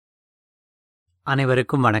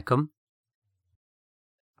அனைவருக்கும் வணக்கம்.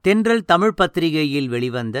 தென்றல் தமிழ் பத்திரிகையில்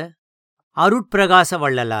வெளிவந்த அருட்பிரகாச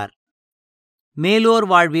வள்ளலார் மேலோர்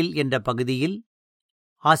வாழ்வில் என்ற பகுதியில்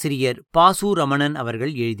ஆசிரியர் பாசு ரமணன்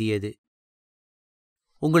அவர்கள் எழுதியது.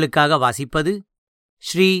 உங்களுக்காக வாசிப்பது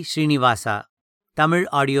ஸ்ரீனிவாசா. தமிழ்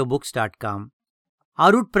audiobooks.com.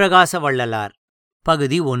 அருட்பிரகாச வள்ளலார்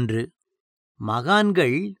பகுதி 1.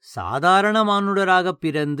 மகான்கள் சாதாரண மானுடராகப்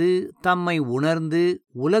பிறந்து தம்மை உணர்ந்து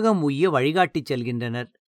உலகம் உய்ய வழிகாட்டிச் செல்கின்றனர்.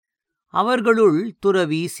 அவர்களுள்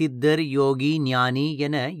துறவி, சித்தர், யோகி, ஞானி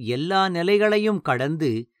என எல்லா நிலைகளையும்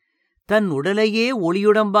கடந்து தன் உடலையே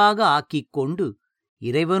ஒளியுடம்பாக ஆக்கிக் கொண்டு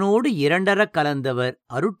இறைவனோடு இரண்டரக் கலந்தவர்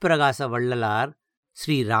அருட்பிரகாச வள்ளலார்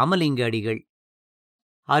ஸ்ரீ ராமலிங்க அடிகள்.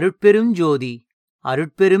 அருட்பெரும் ஜோதி,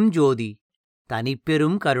 அருட்பெரும் ஜோதி,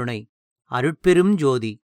 தனிப்பெரும் கருணை, அருட்பெரும்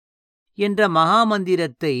ஜோதி என்ற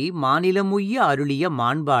மகாமந்திரத்தை மாநிலமுய்ய அருளிய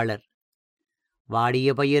மாண்பாளர்.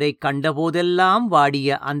 வாடிய பயிரைக் கண்டபோதெல்லாம்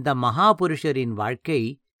வாடிய அந்த மகாபுருஷரின்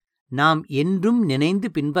வாழ்க்கை நாம் என்றும் நினைந்து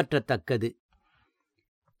பின்பற்றத்தக்கது.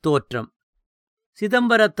 தோற்றம்: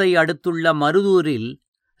 சிதம்பரத்தை அடுத்துள்ள மருதூரில்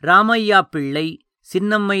ராமையா பிள்ளை,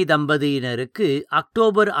 சின்னம்மை தம்பதியினருக்கு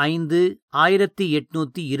அக்டோபர் 5,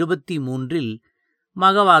 1823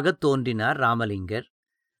 மகவாகத் தோன்றினார் ராமலிங்கர்.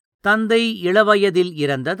 தந்தை இளவயதில்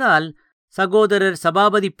இறந்ததால் சகோதரர்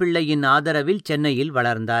சபாபதி பிள்ளையின் ஆதரவில் சென்னையில்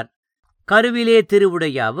வளர்ந்தார். கருவிலே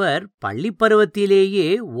திருவுடைய அவர்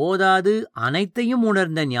பள்ளிப்பருவத்திலேயே ஓதாது அனைத்தையும்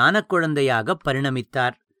உணர்ந்த ஞானக் குழந்தையாகப்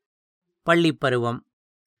பரிணமித்தார். பள்ளிப்பருவம்: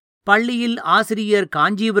 பள்ளியில் ஆசிரியர்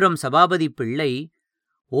காஞ்சிபுரம் சபாபதி பிள்ளை,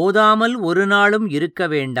 ஓதாமல் ஒரு நாளும் இருக்க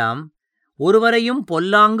வேண்டாம், ஒருவரையும்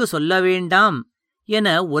பொல்லாங்கு சொல்ல வேண்டாம்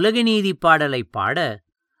என உலகநீதி பாடலைப் பாட,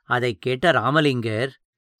 அதைக் கேட்ட ராமலிங்கர்,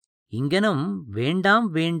 இங்கனம்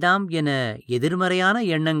வேண்டாம் வேண்டாம் என எதிர்மறையான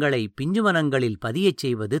எண்ணங்களை பிஞ்சுமனங்களில் பதியச்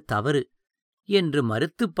செய்வது தவறு என்று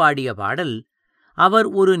மறுத்துப் பாடிய பாடல்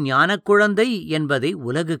அவர் ஒரு ஞானக் குழந்தை என்பதை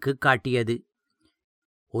உலகுக்குக் காட்டியது.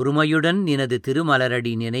 ஒருமையுடன் நினது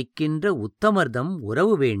திருமலரடி நினைக்கின்ற உத்தமர்தம்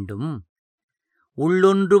உறவு வேண்டும்,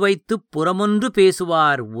 உள்ளொன்று வைத்துப் புறமொன்று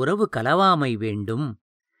பேசுவார் உறவு கலவாமை வேண்டும்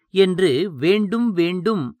என்று வேண்டும்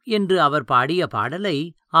வேண்டும் என்று அவர் பாடிய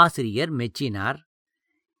பாடலை ஆசிரியர் மெச்சினார்.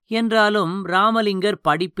 என்றாலும் ராமலிங்கர்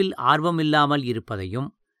படிப்பில் ஆர்வமில்லாமல்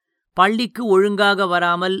இருப்பதையும் பள்ளிக்கு ஒழுங்காக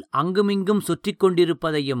வராமல் அங்குமிங்கும் சுற்றிக்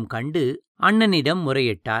கொண்டிருப்பதையும் கண்டு அண்ணனிடம்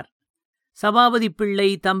முறையிட்டார். சபாபதி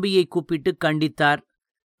பிள்ளை தம்பியை கூப்பிட்டுக் கண்டித்தார்.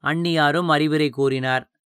 அண்ணியாரும் அறிவுரை கூறினார்.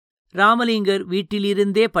 ராமலிங்கர்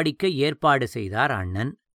வீட்டிலிருந்தே படிக்க ஏற்பாடு செய்தார்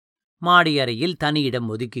அண்ணன். மாடியறையில் தனியிடம்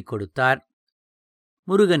ஒதுக்கிக் கொடுத்தார்.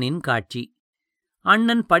 முருகனின் காட்சி: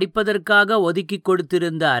 அண்ணன் படிப்பதற்காக ஒதுக்கிக்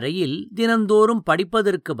கொடுத்திருந்த அறையில் தினந்தோறும்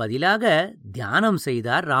படிப்பதற்கு பதிலாக தியானம்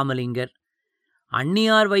செய்தார் ராமலிங்கர்.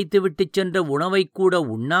 அண்ணியார் வைத்துவிட்டுச் சென்ற உணவைக் கூட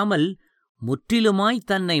உண்ணாமல் முற்றிலுமாய்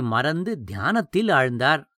தன்னை மறந்து தியானத்தில்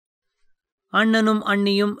ஆழ்ந்தார். அண்ணனும்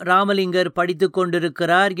அண்ணியும் ராமலிங்கர் படித்துக்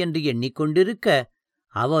கொண்டிருக்கிறார் என்று எண்ணிக்கொண்டிருக்க,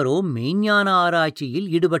 அவரோ மெய்ஞான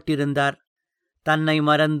ஆராய்ச்சியில் ஈடுபட்டிருந்தார். தன்னை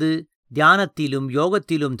மறந்து தியானத்திலும்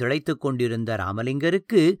யோகத்திலும் திளைத்துக் கொண்டிருந்த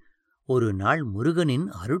ராமலிங்கருக்கு ஒரு நாள்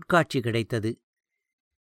முருகனின் அருட்காட்சி கிடைத்தது.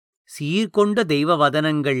 சீர்கொண்ட தெய்வ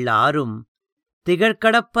வதனங்கள் ஆறும்,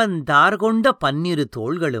 திகழ்கடப்பன் தார்கொண்ட 12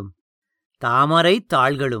 தோள்களும், தாமரை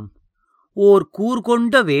தாள்களும், ஓர்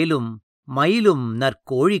கூர்கொண்ட வேலும், மயிலும்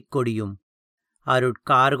நற்கோழிக் கொடியும்,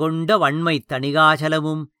 அருட்கார்கொண்ட வண்மை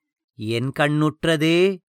தணிகாசலமும் என்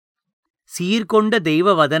கண்ணுற்றதே. சீர்கொண்ட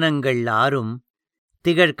தெய்வ வதனங்கள் ஆறும்,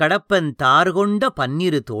 திகழ்கடப்பன் தார்கொண்ட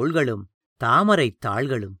 12 தோள்களும், தாமரை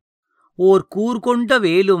தாள்களும், ஓர் கூர்கொண்ட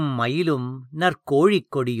வேலும் மயிலும் நற்கோழிக்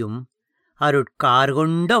கொடியும்,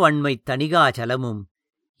 அருட்கார்கொண்ட வண்மை தணிகாசலமும்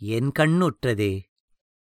என் கண்ணுற்றதே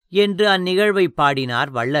என்று அந்நிகழ்வை பாடினார்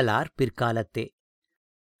வள்ளலார் பிற்காலத்தே.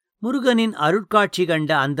 முருகனின் அருட்காட்சி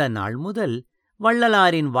கண்ட அந்த நாள் முதல்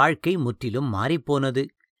வள்ளலாரின் வாழ்க்கை முற்றிலும் மாறிப்போனது.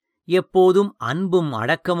 எப்போதும் அன்பும்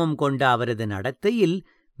அடக்கமும் கொண்ட அவரது நடத்தையில்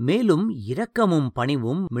மேலும் இரக்கமும்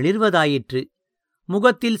பணிவும் மிளிர்வதாயிற்று.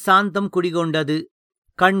 முகத்தில் சாந்தம் குடிகொண்டது.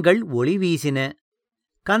 கண்கள் ஒளி வீசின.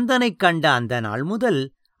 கந்தனைக் கண்ட அந்த நாள்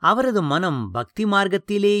முதல் அவரது மனம் பக்தி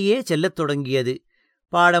மார்க்கத்திலேயே செல்லத் தொடங்கியது.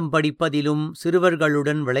 பாடம் படிப்பதிலும்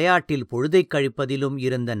சிறுவர்களுடன் விளையாட்டில் பொழுதைக் கழிப்பதிலும்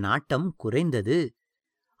இருந்த நாட்டம் குறைந்தது.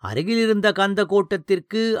 அருகிலிருந்த கந்த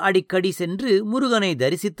கோட்டத்திற்கு அடிக்கடி சென்று முருகனை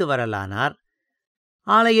தரிசித்து வரலானார்.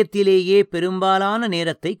 ஆலயத்திலேயே பெரும்பாலான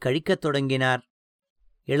நேரத்தை கழிக்கத் தொடங்கினார்.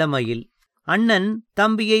 இளமையில் அண்ணன்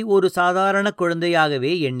தம்பியை ஒரு சாதாரண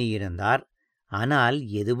குழந்தையாகவே எண்ணியிருந்தார். ஆனால்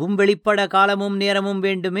எதுவும் வெளிப்பட காலமும் நேரமும்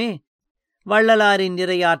வேண்டுமே. வள்ளலாரின்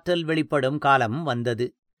நிறையாற்றல் வெளிப்படும் காலம்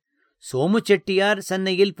வந்தது. சோமு செட்டியார்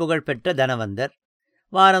சென்னையில் புகழ்பெற்ற தனவந்தர்.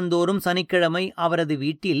 வாரந்தோறும் சனிக்கிழமை அவரது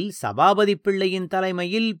வீட்டில் சபாபதி பிள்ளையின்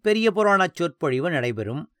தலைமையில் பெரிய புராணச் சொற்பொழிவு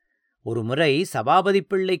நடைபெறும். ஒருமுறை சபாபதி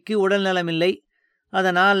பிள்ளைக்கு உடல்நலமில்லை.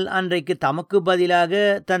 அதனால் அன்றைக்கு தமக்கு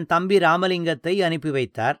பதிலாக தன் தம்பி ராமலிங்கத்தை அனுப்பி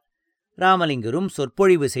வைத்தார். ராமலிங்கரும்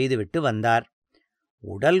சொற்பொழிவு செய்துவிட்டு வந்தார்.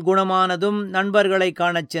 உடல் குணமானதும் நண்பர்களைக்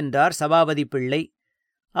காணச் சென்றார் சபாபதி பிள்ளை.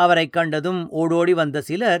 அவரைக் கண்டதும் ஓடோடி வந்த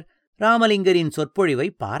சிலர் ராமலிங்கரின்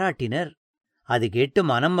சொற்பொழிவை பாராட்டினர். அது கேட்டு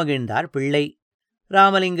மனம் மகிழ்ந்தார் பிள்ளை.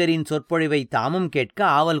 ராமலிங்கரின் சொற்பொழிவை தாமும் கேட்க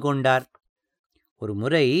ஆவல் கொண்டார்.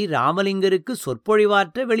 ஒருமுறை ராமலிங்கருக்கு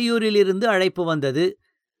சொற்பொழிவாற்ற வெளியூரிலிருந்து அழைப்பு வந்தது.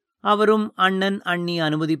 அவரும் அண்ணன் அண்ணி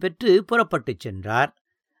அனுமதி பெற்று புறப்பட்டுச் சென்றார்.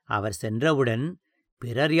 அவர் சென்றவுடன்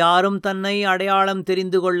பிறர் யாரும் தன்னை அடையாளம்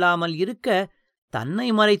தெரிந்து கொள்ளாமல் இருக்க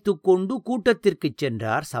தன்னை மறைத்துக் கொண்டு கூட்டத்திற்குச்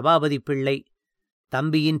சென்றார் சபாபதி பிள்ளை.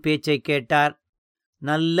 தம்பியின் பேச்சைக் கேட்டார்.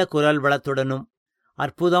 நல்ல குரல் வளத்துடனும்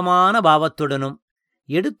அற்புதமான பாவத்துடனும்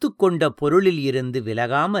எடுத்துக்கொண்ட பொருளில் இருந்து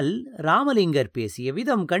விலகாமல் ராமலிங்கர் பேசிய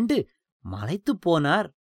விதம் கண்டு மலைத்துப் போனார்.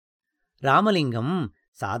 ராமலிங்கம்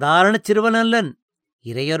சாதாரண சிறுவனல்லன்,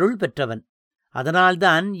 இறையருள் பெற்றவன்.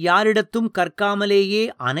 அதனால்தான் யாரிடத்தும் கற்காமலேயே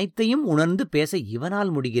அனைத்தையும் உணர்ந்து பேச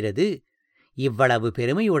இவனால் முடிகிறது. இவ்வளவு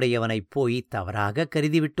பெருமையுடையவனைப் போய் தவறாக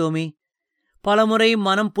கருதிவிட்டோமே, பலமுறை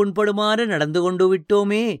மனம் புண்படுமாறு நடந்து கொண்டு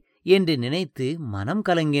விட்டோமே என்று நினைத்து மனம்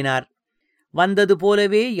கலங்கினார். வந்தது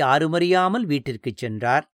போலவே யாருமறியாமல் வீட்டிற்குச்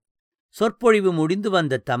சென்றார். சொற்பொழிவு முடிந்து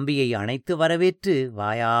வந்த தம்பியை அணைத்து வரவேற்று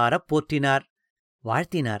வாயாரப் போற்றினார்,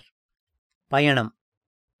 வாழ்த்தினார். பயணம்.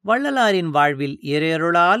 வள்ளலாரின் வாழ்வில்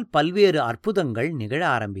இறையருளால் பல்வேறு அற்புதங்கள் நிகழ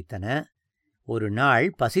ஆரம்பித்தன. ஒரு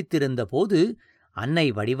நாள் பசித்திருந்த போது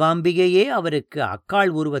அன்னை வடிவாம்பிகையே அவருக்கு அக்காள்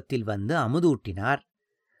உருவத்தில் வந்து அமுதூட்டினார்.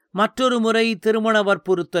 மற்றொரு முறை திருமண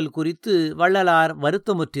வற்புறுத்தல் குறித்து வள்ளலார்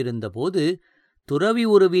வருத்தமுற்றிருந்த போது துறவி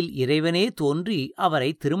உருவில் இறைவனே தோன்றி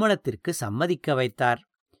அவரை திருமணத்திற்கு சம்மதிக்க வைத்தார்.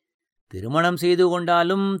 திருமணம் செய்து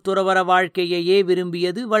கொண்டாலும் துறவற வாழ்க்கையையே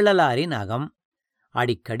விரும்பியது வள்ளலாரின் அகம்.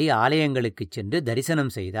 அடிக்கடி ஆலயங்களுக்குச் சென்று தரிசனம்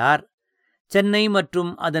செய்தார். சென்னை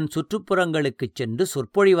மற்றும் அதன் சுற்றுப்புறங்களுக்குச் சென்று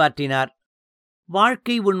சொற்பொழிவாற்றினார்.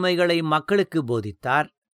 வாழ்க்கை உண்மைகளை மக்களுக்கு போதித்தார்.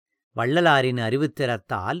 வள்ளலாரின்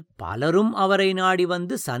அறிவுத்திறத்தால் பலரும் அவரை நாடி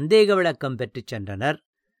வந்து சந்தேக விளக்கம் பெற்றுச் சென்றனர்.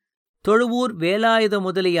 தொழுவூர் வேலாயுத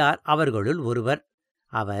முதலியார் அவர்களுள் ஒருவர்.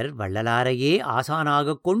 அவர் வள்ளலாரையே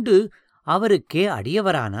ஆசானாகக் கொண்டு அவருக்கே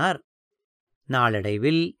அடியவரானார்.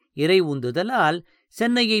 நாளடைவில் இறை உந்துதலால்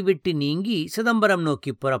சென்னையை விட்டு நீங்கி சிதம்பரம்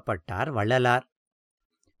நோக்கி புறப்பட்டார் வள்ளலார்.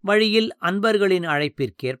 வழியில் அன்பர்களின்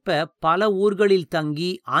அழைப்பிற்கேற்ப பல ஊர்களில்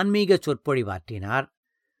தங்கி ஆன்மீக சொற்பொழிவாற்றினார்.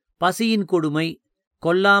 பசியின் கொடுமை,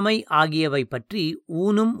 கொல்லாமை ஆகியவை பற்றி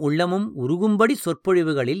ஊனும் உள்ளமும் உருகும்படி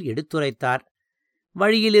சொற்பொழிவுகளில் எடுத்துரைத்தார்.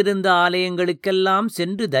 வழியிலிருந்த ஆலயங்களுக்கெல்லாம்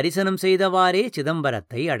சென்று தரிசனம் செய்தவாறே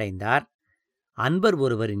சிதம்பரத்தை அடைந்தார். அன்பர்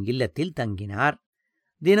ஒருவரின் இல்லத்தில் தங்கினார்.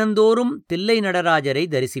 தினந்தோறும் தில்லை நடராஜரை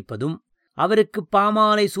தரிசிப்பதும் அவருக்கு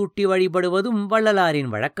பாமாலை சூட்டி வழிபடுவதும்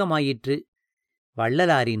வள்ளலாரின் வழக்கமாயிற்று.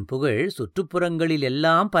 வள்ளலாரின் புகழ் சுற்றுப்புறங்களில்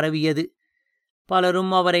எல்லாம் பரவியது.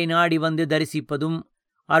 பலரும் அவரை நாடி வந்து தரிசிப்பதும்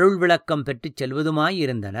அருள் விளக்கம் பெற்றுச்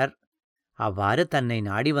செல்வதுமாயிருந்தனர். அவ்வாறு தன்னை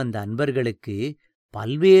நாடி வந்த அன்பர்களுக்கு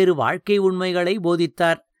பல்வேறு வாழ்க்கை உண்மைகளை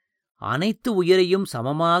போதித்தார். அனைத்து உயிரையும்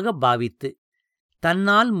சமமாக பாவித்து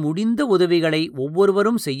தன்னால் முடிந்த உதவிகளை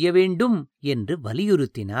ஒவ்வொருவரும் செய்ய வேண்டும் என்று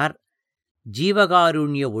வலியுறுத்தினார்.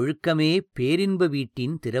 ஜீவகாருண்ய ஒழுக்கமே பேரின்ப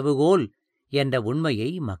வீட்டின் திறவுகோல் என்ற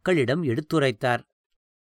உண்மையை மக்களிடம் எடுத்துரைத்தார்.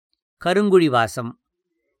 கருங்குழி வாசம்.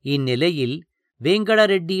 இந்நிலையில்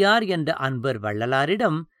வேங்கடரெட்டியார் என்ற அன்பர்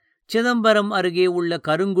வள்ளலாரிடம் சிதம்பரம் அருகே உள்ள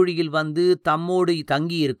கருங்குழியில் வந்து தம்மோடு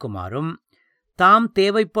தங்கியிருக்குமாறும் தாம்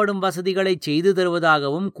தேவைப்படும் வசதிகளை செய்து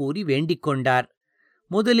தருவதாகவும் கூறி வேண்டிக் கொண்டார்.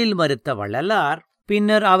 முதலில் மறுத்த வள்ளலார்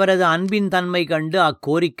பின்னர் அவரது அன்பின் தன்மை கண்டு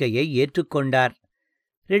அக்கோரிக்கையை ஏற்றுக்கொண்டார்.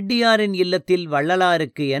 ரெட்டியாரின் இல்லத்தில்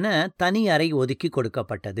வள்ளலாருக்கு என தனி அறை ஒதுக்கி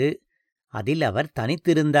கொடுக்கப்பட்டது. அதில் அவர்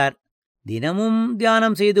தனித்திருந்தார். தினமும்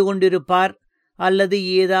தியானம் செய்து கொண்டிருப்பார் அல்லது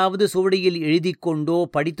ஏதாவது சுவடியில் எழுதிக் கொண்டோ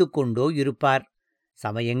படித்துக்கொண்டோ இருப்பார்.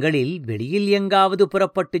 சமயங்களில் வெளியில் எங்காவது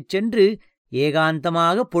புறப்பட்டுச் சென்று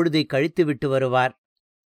ஏகாந்தமாக பொழுதை கழித்துவிட்டு வருவார்.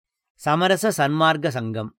 சமரச சன்மார்க்க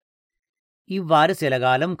சங்கம். இவ்வாறு சில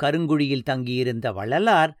காலம் கருங்குழியில் தங்கியிருந்த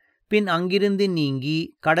வள்ளலார் பின் அங்கிருந்து நீங்கி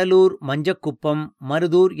கடலூர், மஞ்சக்குப்பம்,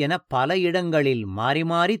 மருதூர் என பல இடங்களில் மாறி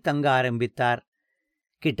மாறி தங்க ஆரம்பித்தார்.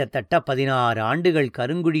 கிட்டத்தட்ட 16 ஆண்டுகள்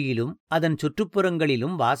கருங்குழியிலும் அதன்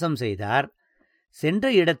சுற்றுப்புறங்களிலும் வாசம் செய்தார்.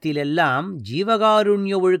 சென்ற இடத்திலெல்லாம்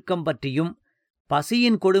ஜீவகாருண்ய ஒழுக்கம் பற்றியும்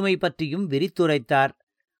பசியின் கொடுமை பற்றியும் விரித்துரைத்தார்.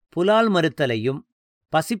 புலால் மறுத்தலையும்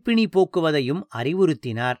பசிப்பிணி போக்குவதையும்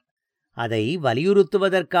அறிவுறுத்தினார். அதை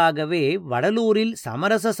வலியுறுத்துவதற்காகவே வடலூரில்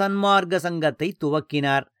சமரச சன்மார்க்க சங்கத்தை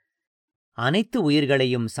துவக்கினார். அனைத்து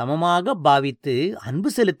உயிர்களையும் சமமாக பாவித்து அன்பு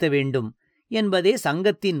செலுத்த வேண்டும் என்பதே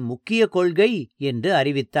சங்கத்தின் முக்கிய கொள்கை என்று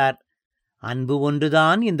அறிவித்தார். அன்பு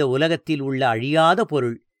ஒன்றுதான் இந்த உலகத்தில் உள்ள அழியாத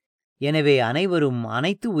பொருள். எனவே அனைவரும்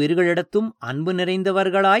அனைத்து உயிர்களிடத்தும் அன்பு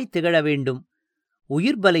நிறைந்தவர்களாய் திகழ வேண்டும்.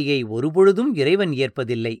 உயிர்பலியை ஒருபொழுதும் இறைவன்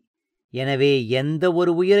ஏற்பதில்லை. எனவே எந்த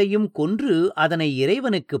ஒரு உயிரையும் கொன்று அதனை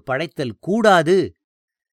இறைவனுக்கு படைத்தல் கூடாது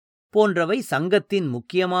போன்றவை சங்கத்தின்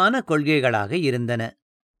முக்கியமான கொள்கைகளாக இருந்தன.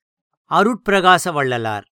 அருட்பிரகாச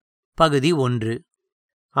வள்ளலார் பகுதி 1.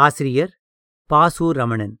 ஆசிரியர் பாசு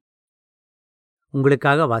ரமணன்.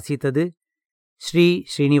 உங்களுக்காக வாசித்தது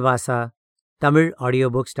ஸ்ரீனிவாசா.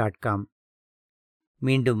 tamilaudiobooks.com.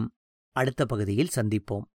 மீண்டும் அடுத்த பகுதியில்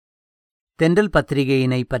சந்திப்போம். தென்றல்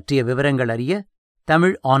பத்திரிகையினை பற்றிய விவரங்கள் அறிய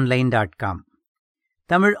tamilonline.com.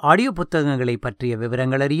 தமிழ் ஆடியோ புத்தகங்களை பற்றிய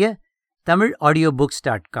விவரங்கள் அறிய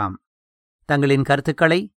tamilaudiobooks.com. தங்களின்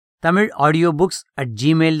கருத்துக்களை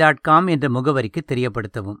tamilaudiobooks@gmail.com என்ற முகவரிக்கு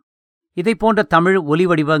தெரியப்படுத்தவும். இதைப்போன்ற தமிழ் ஒலி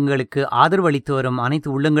வடிவங்களுக்கு ஆதரவு அளித்து வரும் அனைத்து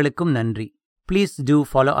உள்ளங்களுக்கும் நன்றி. Please do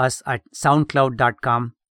follow us at soundcloud.com.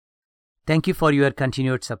 Thank you for your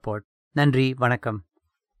continued support. நன்றி,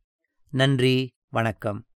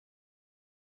 வணக்கம்.